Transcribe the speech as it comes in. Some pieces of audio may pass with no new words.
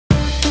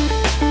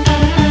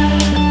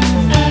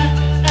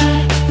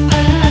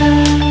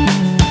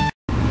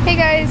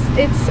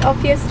it's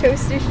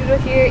LpsToasterStruedel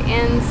here,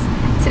 and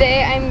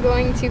today I'm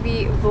going to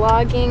be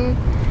vlogging.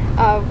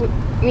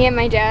 Me and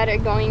my dad are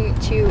going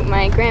to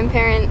my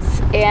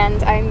grandparents,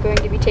 and I'm going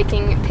to be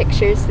taking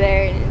pictures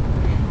there,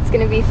 and it's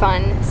going to be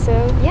fun, so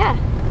yeah.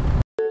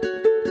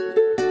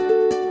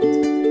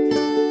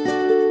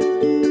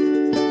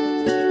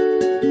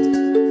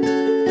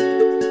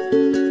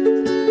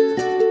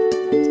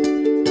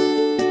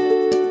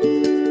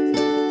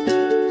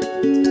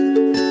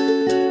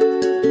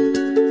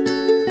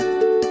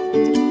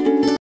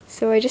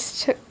 So I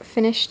just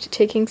finished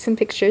taking some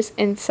pictures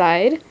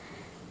inside.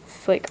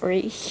 It's like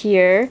right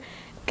here.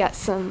 Got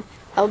some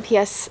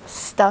LPS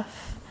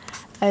stuff.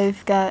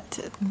 I've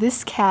got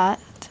this cat,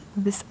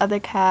 this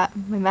other cat,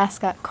 my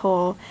mascot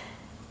Cole,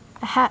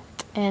 a hat,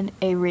 and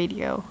a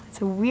radio.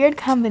 It's a weird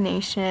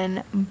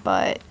combination,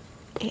 but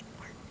it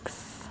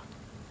works.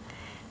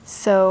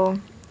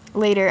 So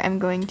later I'm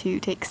going to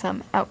take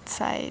some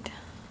outside.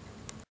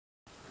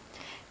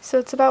 So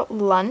it's about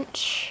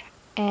lunch,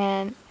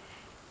 and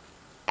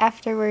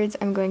afterwards,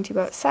 I'm going to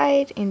go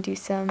outside and do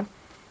some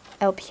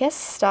LPS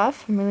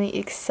stuff. I'm really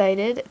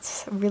excited.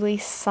 It's really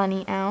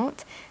sunny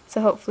out, so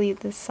hopefully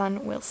the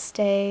sun will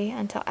stay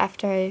until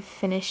after I've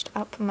finished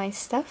up my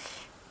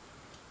stuff.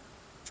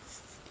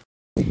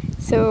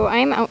 So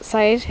I'm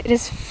outside. It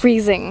is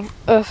freezing.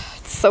 Ugh,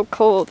 it's so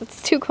cold.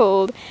 It's too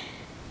cold.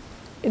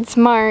 It's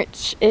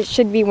March. It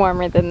should be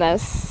warmer than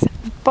this,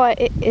 but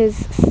it is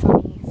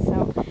sunny,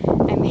 so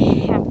I'm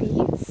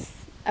happy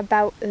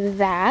about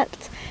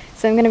that.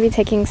 So I'm going to be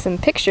taking some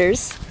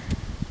pictures.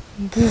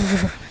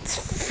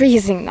 It's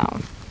freezing now.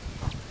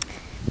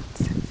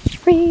 It's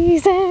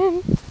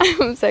freezing.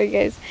 I'm sorry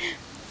guys,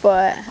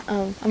 but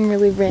I'm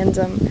really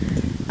random.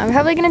 I'm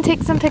probably going to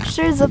take some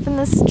pictures up in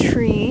this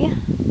tree.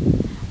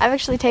 I've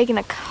actually taken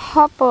a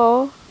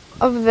couple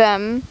of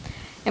them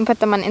and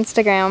put them on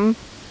Instagram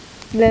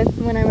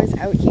when I was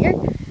out here.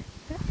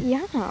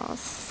 Yeah,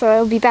 so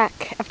I'll be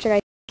back after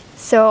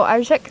So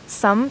I took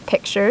some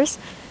pictures.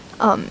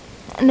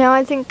 Now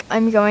I think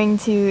I'm going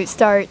to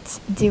start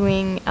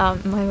doing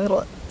my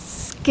little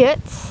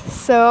skits.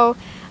 So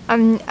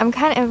I'm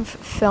kind of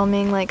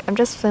filming, like I'm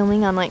just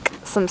filming on like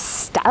some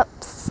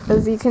steps,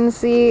 as you can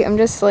see. I'm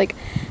just like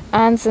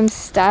on some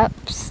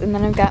steps, and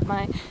then I've got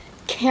my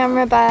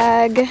camera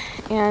bag,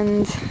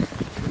 and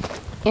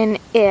in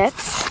it,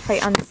 if I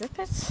unzip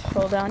it,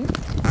 hold on,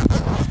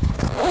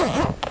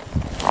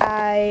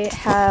 I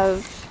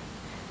have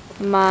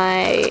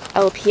my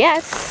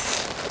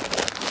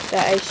LPS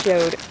that I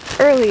showed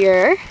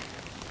earlier.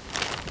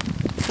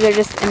 So they're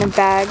just in a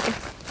bag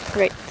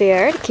right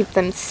there to keep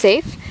them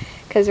safe,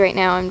 because right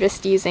now I'm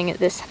just using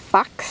this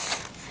fox.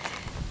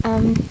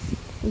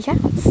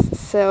 Yes,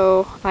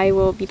 so I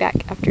will be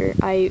back after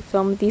I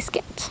film the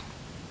skit.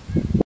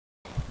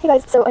 Hey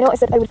guys, so I know I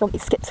said I would film a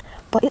skit,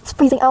 but it's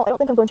freezing out. I don't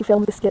think I'm going to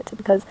film the skit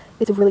because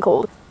it's really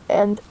cold.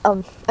 And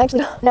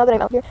actually, now that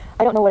I'm out here,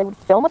 I don't know what I would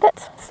film with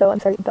it, so I'm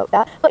sorry about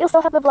that. But you'll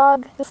still have the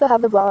vlog. You'll still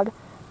have the vlog.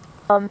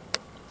 I'm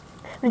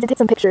going to take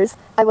some pictures.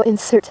 I will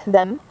insert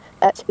them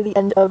at the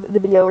end of the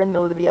video or in the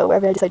middle of the video,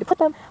 wherever I decide to put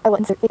them. I will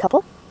insert a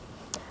couple.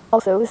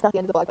 Also, this is not the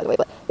end of the vlog, by the way,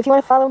 but if you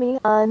want to follow me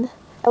on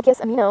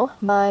LPS Amino,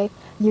 my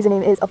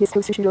username is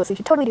LpsToasterStruedel, so you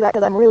should totally do that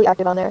because I'm really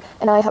active on there,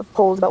 and I have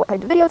polls about what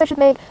kind of videos I should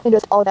make and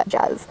just all that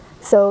jazz.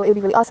 So it would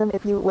be really awesome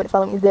if you would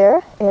follow me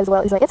there, as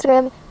well as my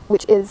Instagram,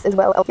 which is as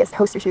well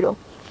LpsToasterStruedel.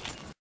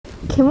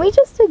 Can we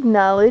just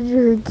acknowledge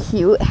her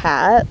cute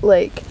hat?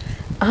 Like,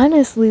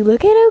 honestly,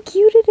 look at how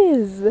cute it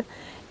is.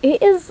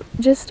 It is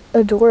just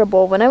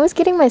adorable. When I was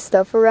getting my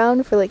stuff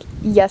around for like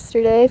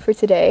yesterday, for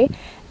today,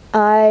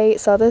 I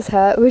saw this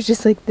hat. It was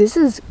just like, this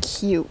is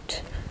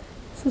cute.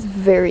 This is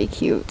very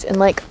cute. And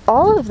like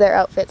all of their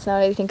outfits, now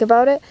that I think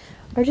about it,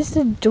 are just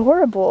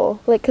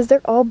adorable. Like, because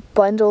they're all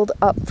bundled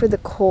up for the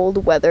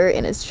cold weather,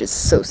 and it's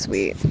just so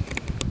sweet.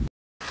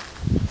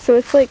 So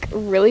it's like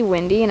really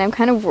windy, and I'm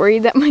kind of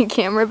worried that my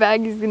camera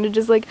bag is gonna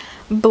just like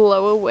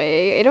blow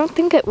away. I don't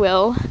think it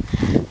will,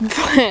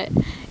 but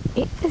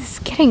it is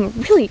getting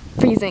really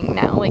freezing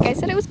now. Like I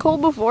said, it was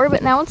cold before,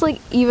 but now it's like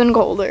even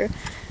colder.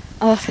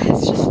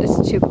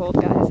 It's too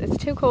cold, guys. It's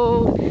too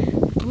cold.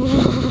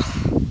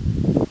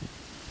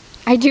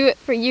 I do it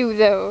for you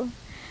though.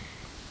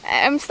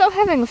 I'm still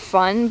having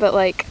fun, but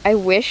like I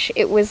wish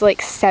it was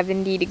like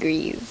 70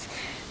 degrees.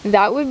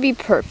 That would be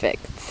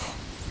perfect.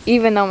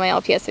 Even though my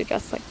LPS are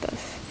just like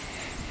this.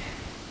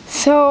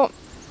 So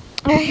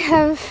I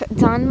have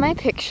done my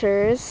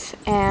pictures,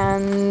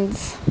 and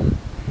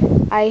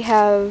I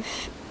have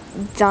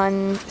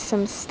done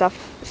some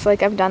stuff. So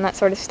like I've done that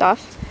sort of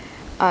stuff.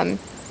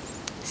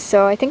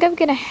 So I think I'm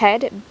gonna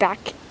head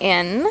back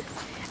in.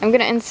 I'm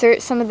gonna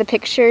insert some of the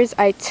pictures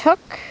I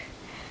took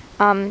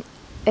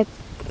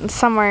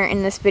somewhere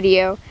in this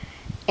video,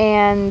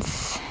 and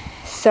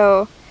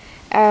so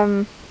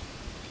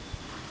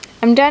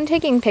I'm done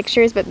taking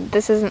pictures, but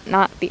this isn't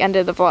not the end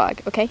of the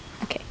vlog, okay?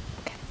 Okay.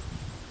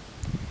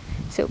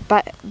 So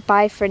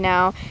bye for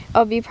now.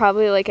 I'll be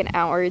probably like an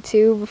hour or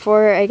two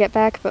before I get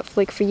back, but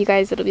like for you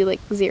guys it'll be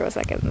like 0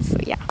 seconds, so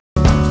yeah.